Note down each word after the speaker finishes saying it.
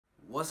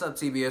What's up,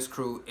 TBS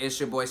crew? It's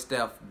your boy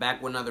Steph,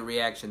 back with another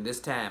reaction. This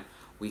time,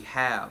 we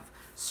have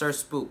Sir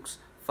Spook's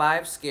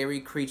 5 scary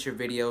creature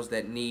videos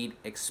that need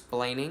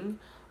explaining,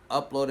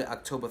 uploaded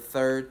October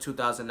 3rd,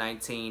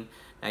 2019.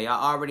 Now,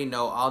 y'all already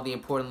know all the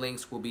important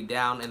links will be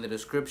down in the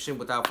description.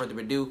 Without further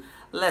ado,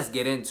 let's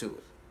get into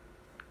it.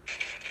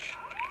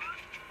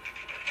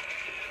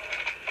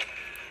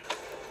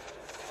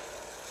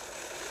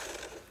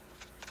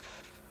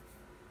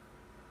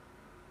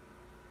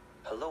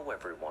 Hello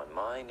everyone,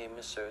 my name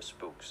is Sir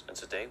Spooks, and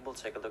today we'll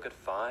take a look at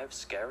 5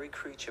 scary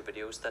creature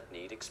videos that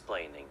need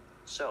explaining.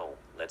 So,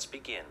 let's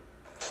begin.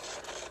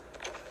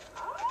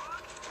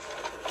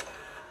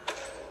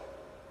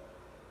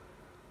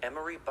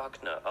 Emery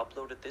Buckner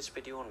uploaded this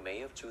video in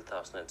May of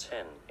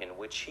 2010, in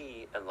which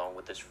he, along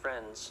with his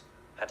friends,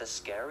 had a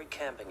scary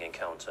camping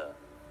encounter.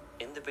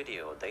 In the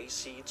video, they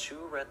see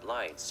 2 red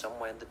lights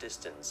somewhere in the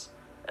distance,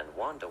 and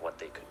wonder what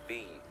they could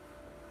be.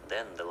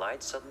 Then the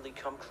lights suddenly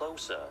come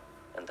closer,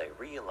 and they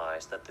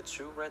realize that the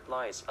 2 red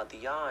lights are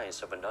the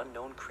eyes of an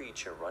unknown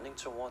creature running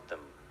toward them.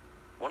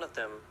 One of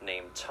them,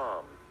 named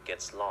Tom,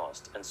 gets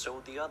lost, and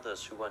so the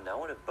others, who are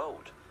now in a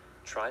boat,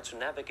 try to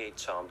navigate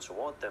Tom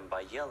toward them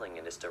by yelling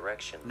in his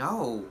direction.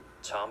 No.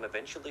 Tom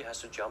eventually has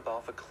to jump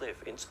off a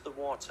cliff into the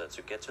water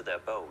to get to their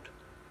boat,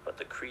 but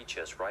the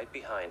creature's right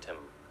behind him.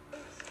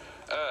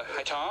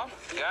 Hey Tom,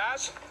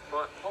 guys.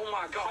 What? Oh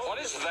my God! What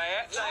is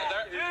that?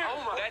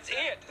 Oh my! That's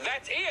it.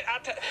 That's it.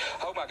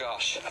 Oh my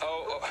gosh.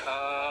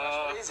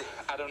 What is it?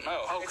 I don't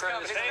know. Oh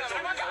crap! It's coming.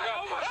 Oh my God!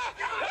 Oh my God!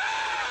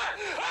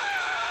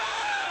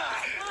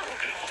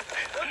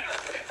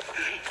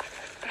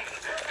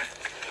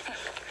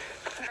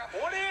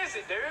 What is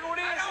it, dude? What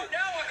is it? I don't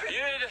know. You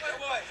need to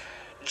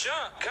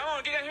jump. Come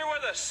on, get in here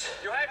with us.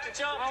 You'll have to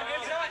jump. Tom.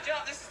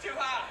 Jump. This is too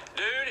high.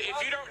 Dude, if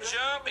you don't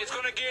jump, it's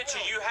gonna get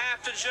you. You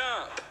have to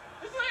jump.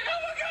 It's like, oh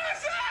my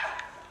gosh!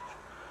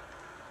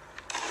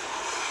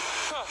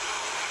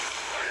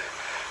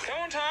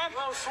 Come on, Tom.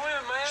 Come on,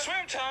 swim, man.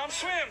 Swim, Tom.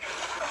 Swim.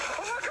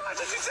 Oh my God!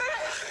 Did you see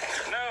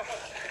it? No.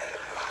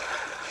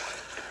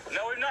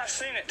 No, we've not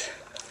seen it.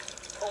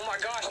 Oh my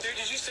gosh, dude!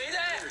 Did you see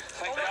that?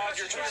 Thank God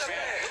you're too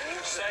fat.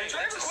 Same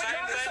thing we've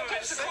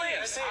been seeing.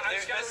 That's it.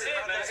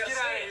 Let's get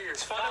out of here.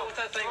 Let's find out what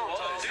that thing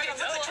was. Dude,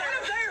 it's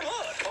right up there.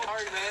 Look.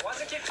 Hurry, man. Why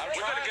does it keep I'm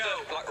trying to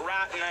go like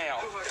right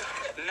now.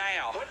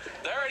 Now.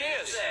 There it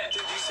is. Did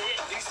you see it?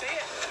 Do you see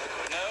it?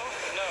 No,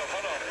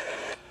 hold on.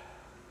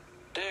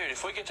 Dude,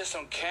 if we get this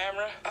on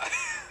camera,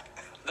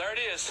 there it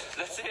is.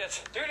 That's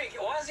it. Dude,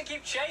 why does it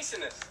keep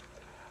chasing us?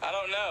 I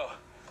don't know.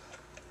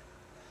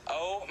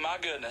 Oh my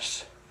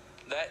goodness.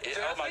 That is,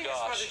 Dude, oh I my think it's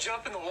about gosh. to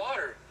jump in the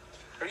water.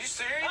 Are you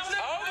serious?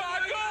 Oh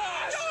my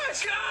gosh.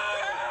 Let's go!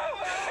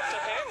 What the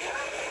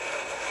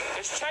heck?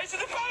 It's chasing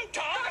the boat,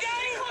 Tom. Go!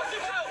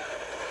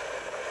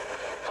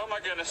 Oh my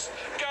goodness.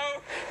 Go!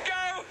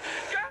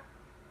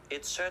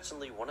 It's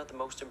certainly one of the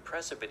most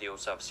impressive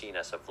videos I've seen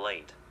as of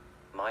late.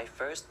 My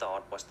first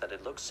thought was that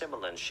it looked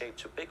similar in shape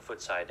to Bigfoot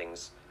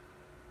sightings,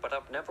 but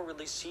I've never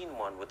really seen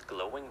one with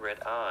glowing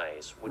red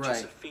eyes, which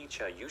is a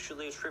feature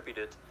usually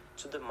attributed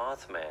to the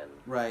Mothman.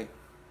 Right.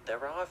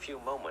 There are a few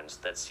moments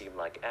that seem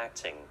like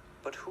acting,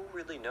 but who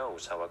really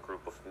knows how a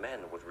group of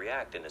men would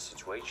react in a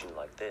situation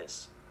like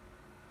this?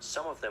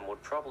 Some of them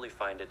would probably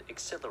find it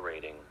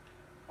exhilarating,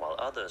 while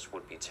others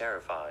would be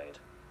terrified.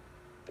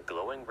 The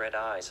glowing red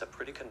eyes are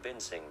pretty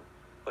convincing,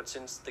 but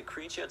since the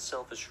creature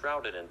itself is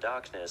shrouded in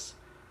darkness,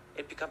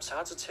 it becomes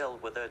hard to tell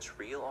whether it's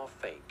real or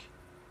fake.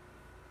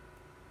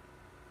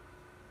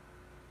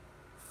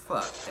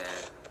 Fuck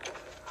that.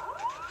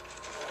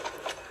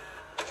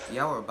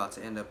 Y'all are about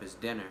to end up as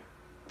dinner.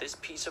 This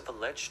piece of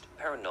alleged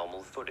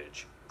paranormal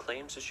footage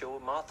claims to show a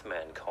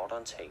Mothman caught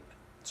on tape.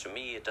 To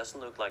me, it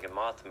doesn't look like a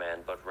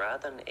Mothman, but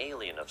rather an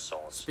alien of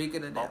sorts.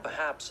 Speaking of or that,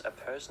 perhaps a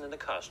person in a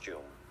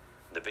costume.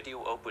 The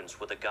video opens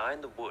with a guy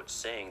in the woods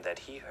saying that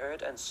he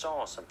heard and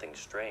saw something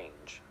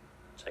strange.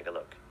 Take a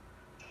look.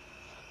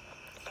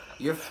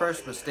 your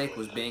first mistake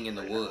was being in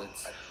the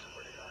woods.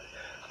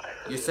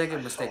 Your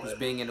second mistake was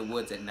being in the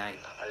woods at night.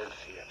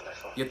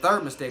 Your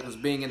third mistake was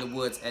being in the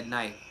woods at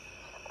night,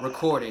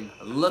 recording,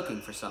 looking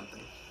for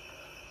something.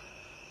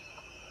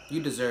 You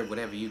deserve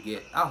whatever you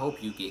get. I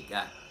hope you get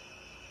got.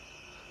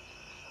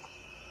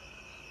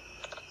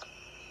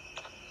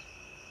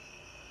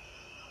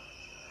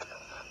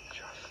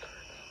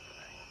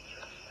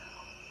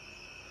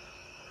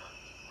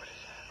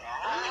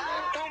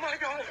 Oh my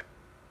God!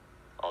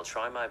 I'll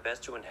try my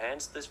best to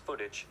enhance this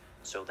footage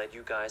so that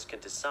you guys can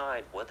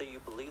decide whether you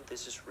believe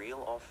this is real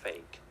or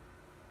fake.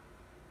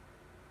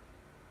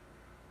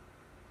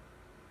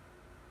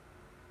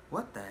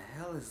 What the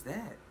hell is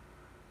that?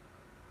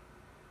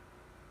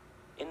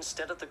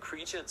 Instead of the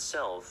creature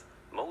itself,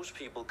 most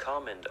people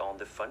comment on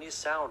the funny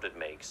sound it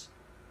makes.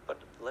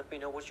 But let me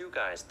know what you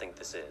guys think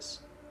this is.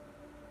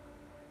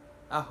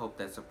 I hope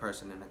that's a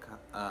person in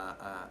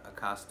a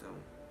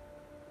costume.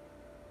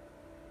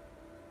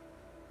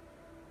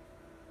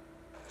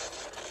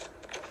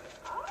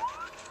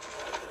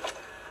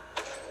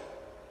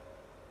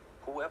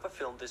 Whoever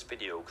filmed this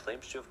video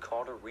claims to have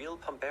caught a real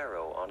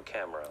Pombero on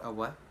camera. A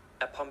what?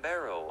 A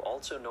Pombero,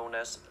 also known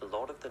as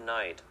Lord of the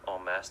Night or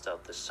Master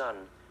of the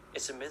Sun,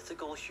 is a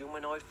mythical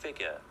humanoid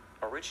figure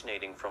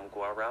originating from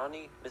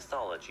Guarani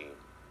mythology.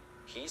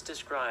 He's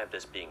described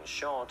as being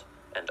short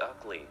and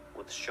ugly,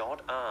 with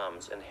short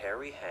arms and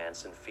hairy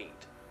hands and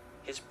feet.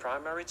 His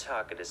primary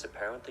target is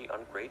apparently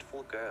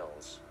ungrateful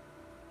girls.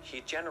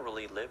 He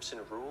generally lives in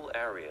rural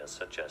areas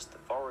such as the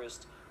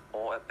forest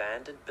or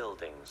abandoned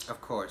buildings.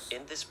 Of course.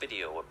 In this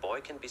video, a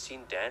boy can be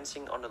seen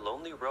dancing on a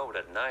lonely road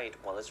at night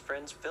while his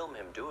friends film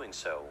him doing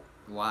so.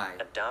 Why?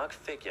 A dark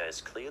figure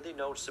is clearly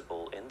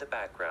noticeable in the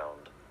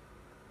background.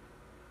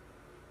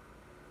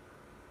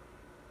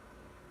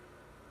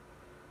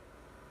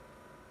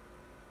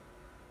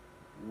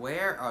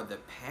 Where are the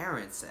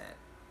parents at?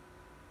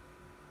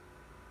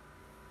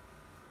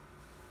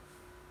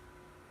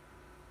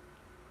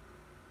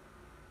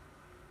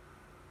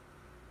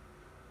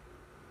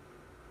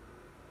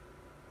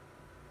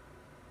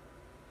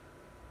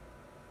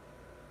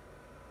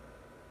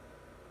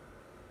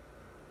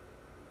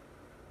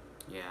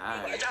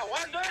 Yeah,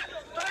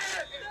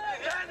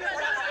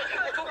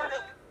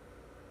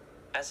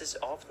 As is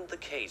often the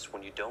case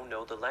when you don't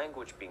know the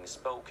language being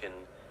spoken,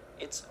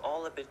 it's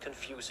all a bit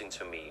confusing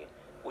to me,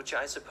 which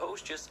I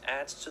suppose just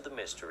adds to the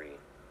mystery.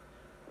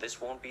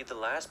 This won't be the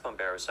last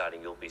Pombero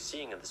sighting you'll be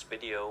seeing in this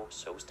video,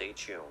 so stay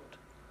tuned.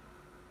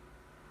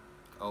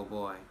 Oh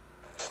boy.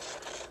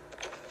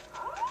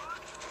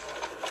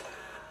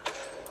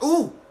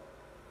 Ooh!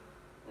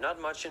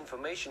 Not much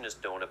information is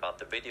known about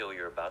the video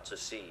you're about to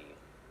see.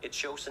 It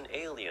shows an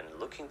alien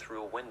looking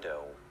through a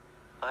window.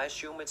 I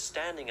assume it's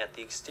standing at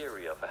the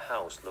exterior of a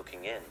house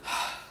looking in.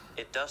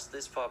 It does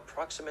this for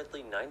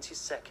approximately 90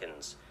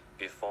 seconds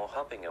before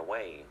hopping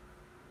away.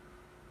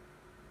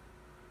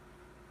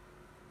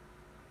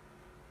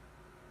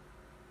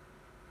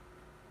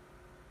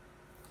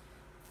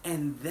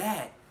 And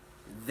that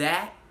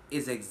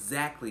is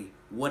exactly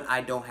what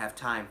I don't have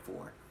time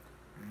for.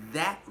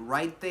 That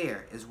right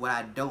there is what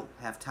I don't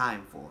have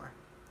time for.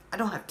 I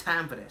don't have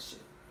time for that shit.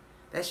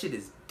 That shit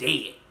is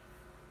dead.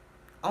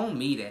 On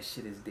me, that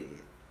shit is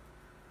dead.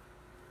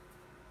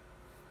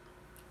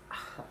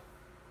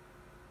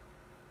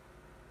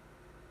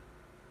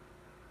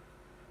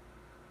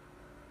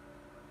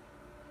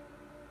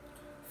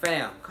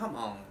 Fam, come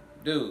on,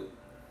 dude.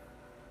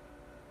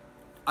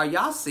 Are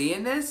y'all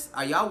seeing this?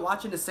 Are y'all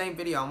watching the same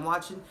video I'm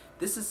watching?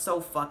 This is so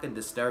fucking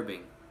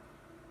disturbing.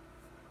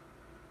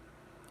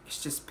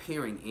 It's just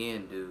peering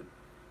in, dude.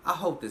 I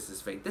hope this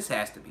is fake. This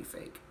has to be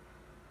fake.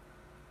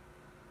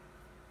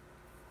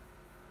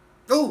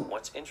 Ooh!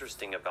 What's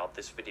interesting about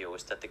this video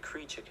is that the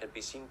creature can be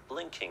seen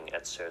blinking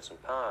at certain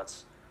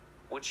parts,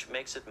 which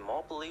makes it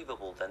more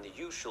believable than the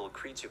usual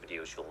creature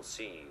videos you'll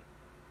see.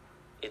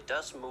 It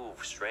does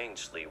move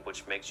strangely,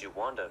 which makes you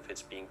wonder if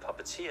it's being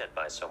puppeteered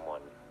by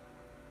someone.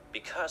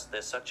 Because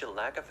there's such a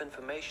lack of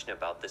information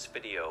about this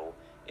video,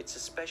 it's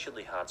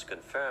especially hard to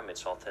confirm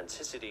its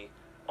authenticity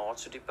or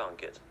to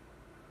debunk it.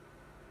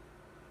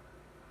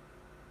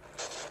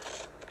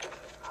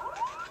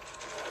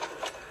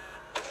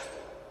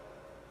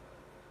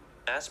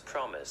 As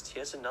promised,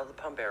 here's another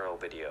Pombero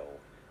video.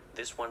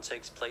 This one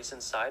takes place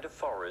inside a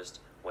forest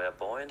where a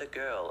boy and a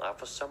girl are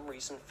for some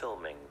reason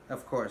filming.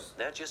 Of course.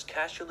 They're just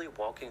casually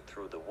walking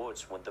through the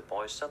woods when the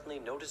boy suddenly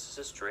notices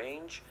a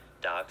strange,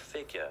 dark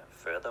figure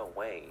further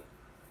away.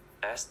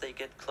 As they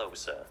get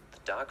closer, the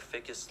dark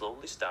figure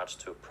slowly starts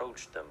to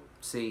approach them.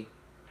 See?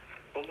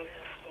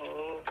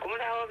 ¿Cómo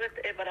la hago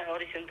para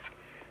audición?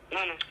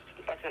 No, no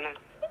pasa nada.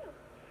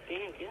 Sí,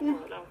 entiendo,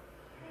 boludo.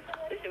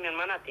 Dice mi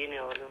hermana tiene,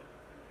 boludo.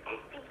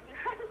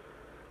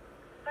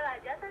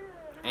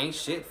 Ain't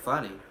shit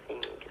funny.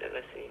 Sí, creo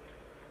que sí.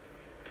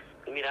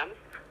 Mírame.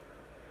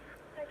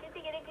 ¿Por qué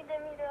te quieres que te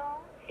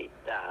miro? Y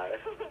está.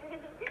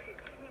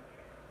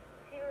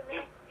 Sí,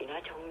 bebé.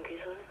 Mira, chabón, ¿qué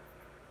hizo?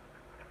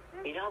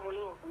 Mira,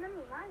 boludo. Un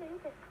animal,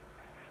 ¿viste?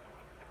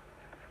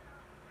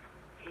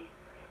 Sí.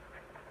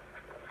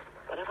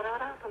 Para,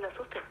 no me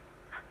asustes.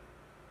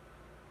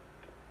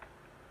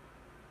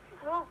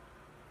 No.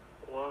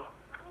 Wow.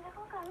 Mira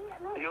cómo camina.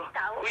 No, Dios,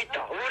 está,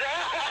 cuita, corre,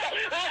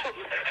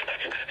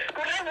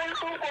 boludo,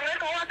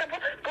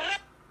 corre.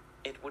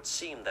 It would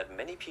seem that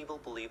many people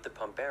believe the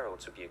Pombero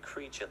to be a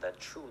creature that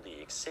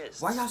truly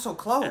exists. Why y'all so And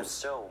close?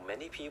 so,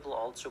 many people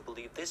also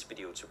believe this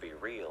video to be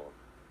real.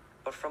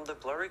 But from the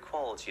blurry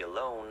quality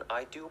alone,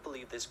 I do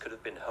believe this could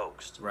have been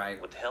hoaxed. Right.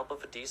 With the help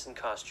of a decent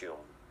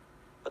costume.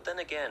 But then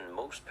again,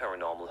 most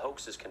paranormal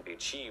hoaxes can be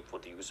achieved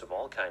with the use of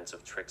all kinds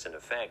of tricks and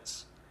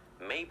effects.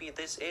 Maybe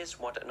this is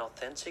what an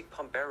authentic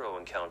Pombero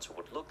encounter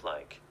would look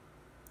like.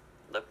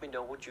 Let me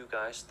know what you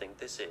guys think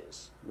this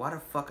is. Why the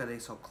fuck are they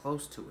so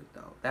close to it,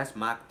 though? That's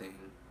my thing.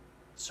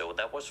 So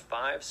that was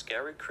 5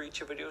 scary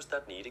creature videos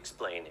that need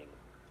explaining.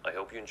 I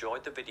hope you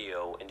enjoyed the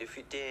video, and if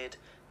you did,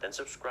 then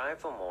subscribe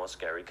for more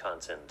scary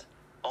content.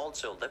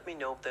 Also, let me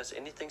know if there's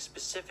anything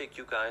specific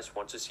you guys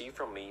want to see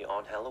from me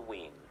on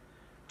Halloween.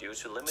 Due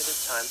to limited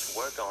time to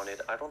work on it,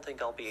 I don't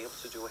think I'll be able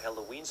to do a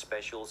Halloween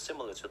special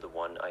similar to the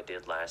one I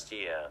did last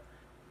year,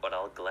 but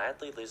I'll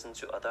gladly listen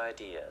to other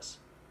ideas.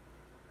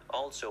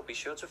 Also, be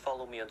sure to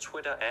follow me on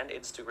Twitter and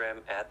Instagram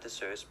at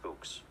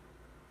 @SirSpooks.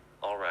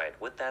 Alright,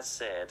 with that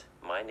said,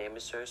 my name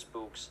is Sir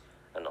Spooks,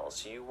 and I'll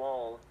see you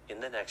all in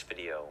the next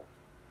video.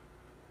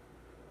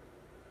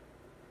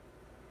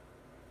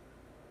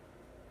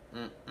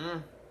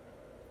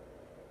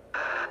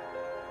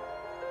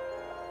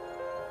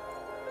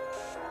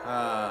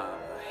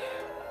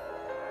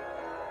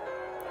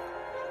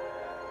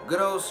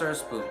 Good old Sir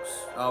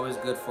Spooks. Always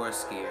good for a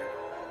scare.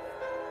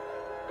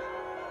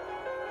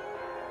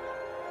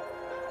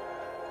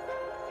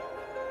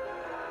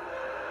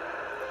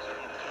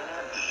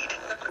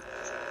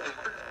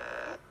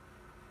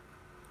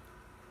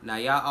 Now,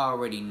 y'all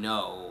already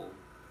know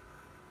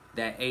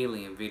that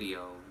alien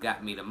video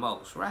got me the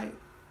most, right?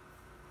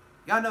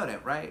 Y'all know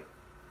that, right?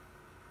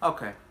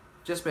 Okay,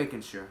 just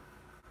making sure.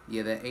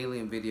 Yeah, that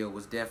alien video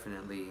was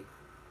definitely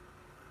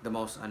the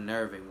most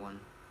unnerving one.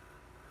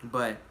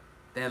 But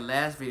that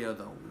last video,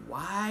 though,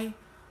 why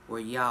were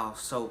y'all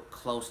so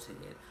close to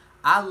it?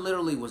 I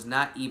literally was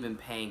not even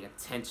paying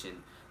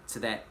attention to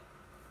that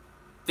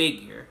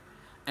figure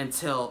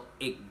until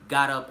it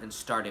got up and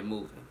started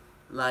moving.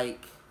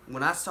 Like,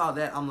 when I saw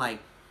that, I'm like,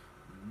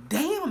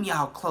 damn,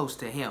 y'all close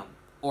to him.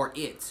 Or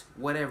it,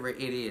 whatever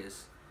it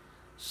is.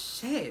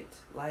 Shit,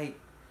 like,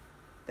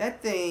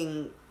 that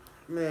thing,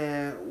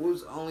 man,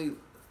 was only,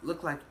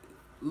 looked like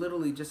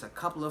literally just a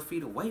couple of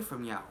feet away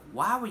from y'all.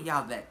 Why were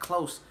y'all that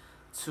close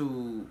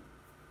to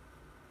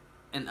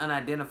an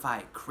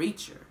unidentified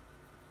creature?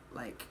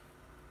 Like,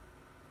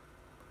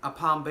 a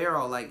palm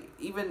barrel, like,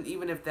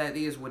 even if that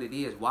is what it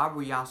is, why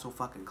were y'all so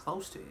fucking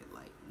close to it?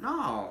 Like,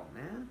 no,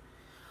 man.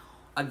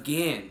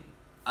 Again,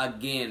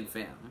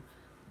 fam.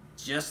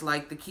 Just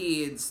like the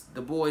kids,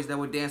 the boys that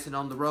were dancing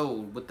on the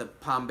road with the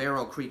palm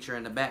barrel creature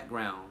in the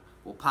background,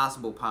 or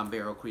possible palm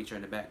barrel creature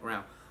in the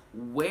background.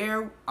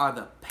 Where are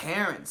the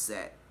parents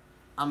at?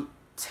 I'm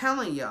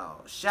telling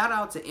y'all, shout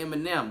out to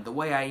Eminem, The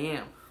Way I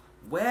Am.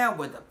 Where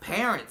were the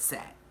parents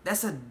at?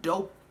 That's a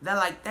dope,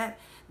 that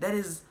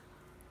is,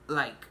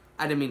 like,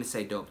 I didn't mean to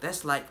say dope.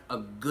 That's like a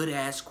good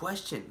ass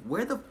question.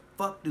 Where the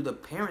fuck do the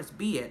parents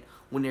be at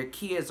when their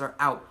kids are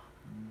out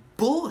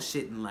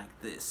bullshitting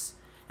like this?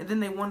 And then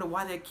they wonder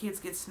why their kids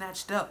get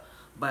snatched up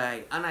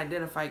by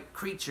unidentified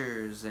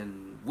creatures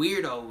and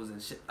weirdos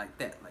and shit like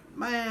that. Like,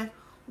 man,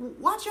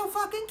 watch your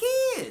fucking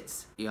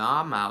kids. Yeah,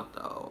 I'm out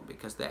though,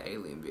 because that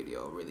alien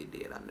video really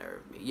did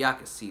unnerve me. Y'all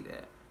can see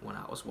that when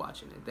I was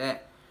watching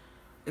it.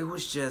 It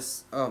was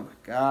just, oh my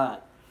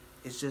God.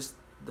 It's just,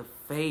 the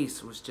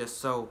face was just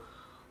so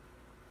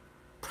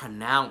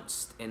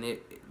pronounced, and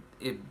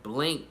it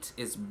blinked.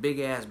 Its big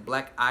ass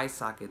black eye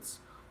sockets,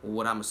 or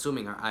what I'm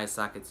assuming are eye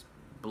sockets,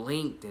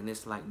 blinked, and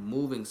it's like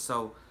moving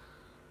so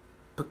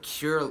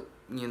peculiar,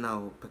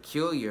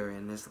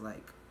 and it's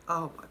like,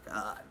 oh my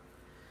God.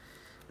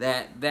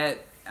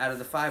 That out of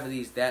the 5 of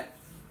these, the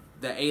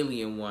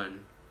alien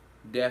one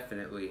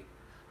definitely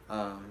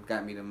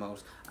got me the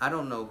most. I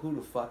don't know who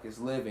the fuck is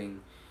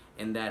living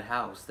in that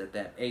house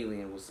that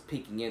alien was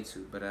peeking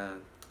into, but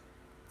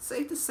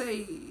safe to say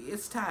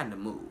it's time to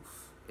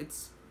move.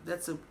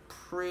 That's a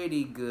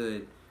pretty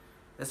good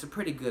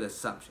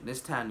assumption. It's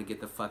time to get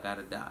the fuck out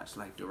of Dodge,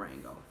 like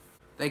Durango.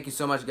 Thank you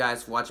so much,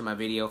 guys, for watching my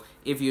video.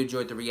 If you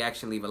enjoyed the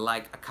reaction, leave a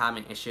like, a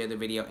comment, and share the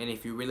video. And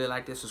if you really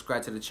like this,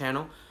 subscribe to the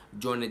channel,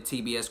 join the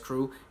TBS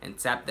crew, and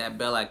tap that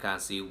bell icon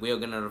so you will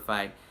get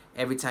notified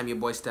every time your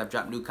boy Steph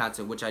drop new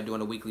content, which I do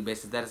on a weekly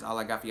basis. That is all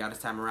I got for y'all this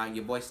time around.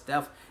 Your boy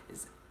Steph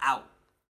is out.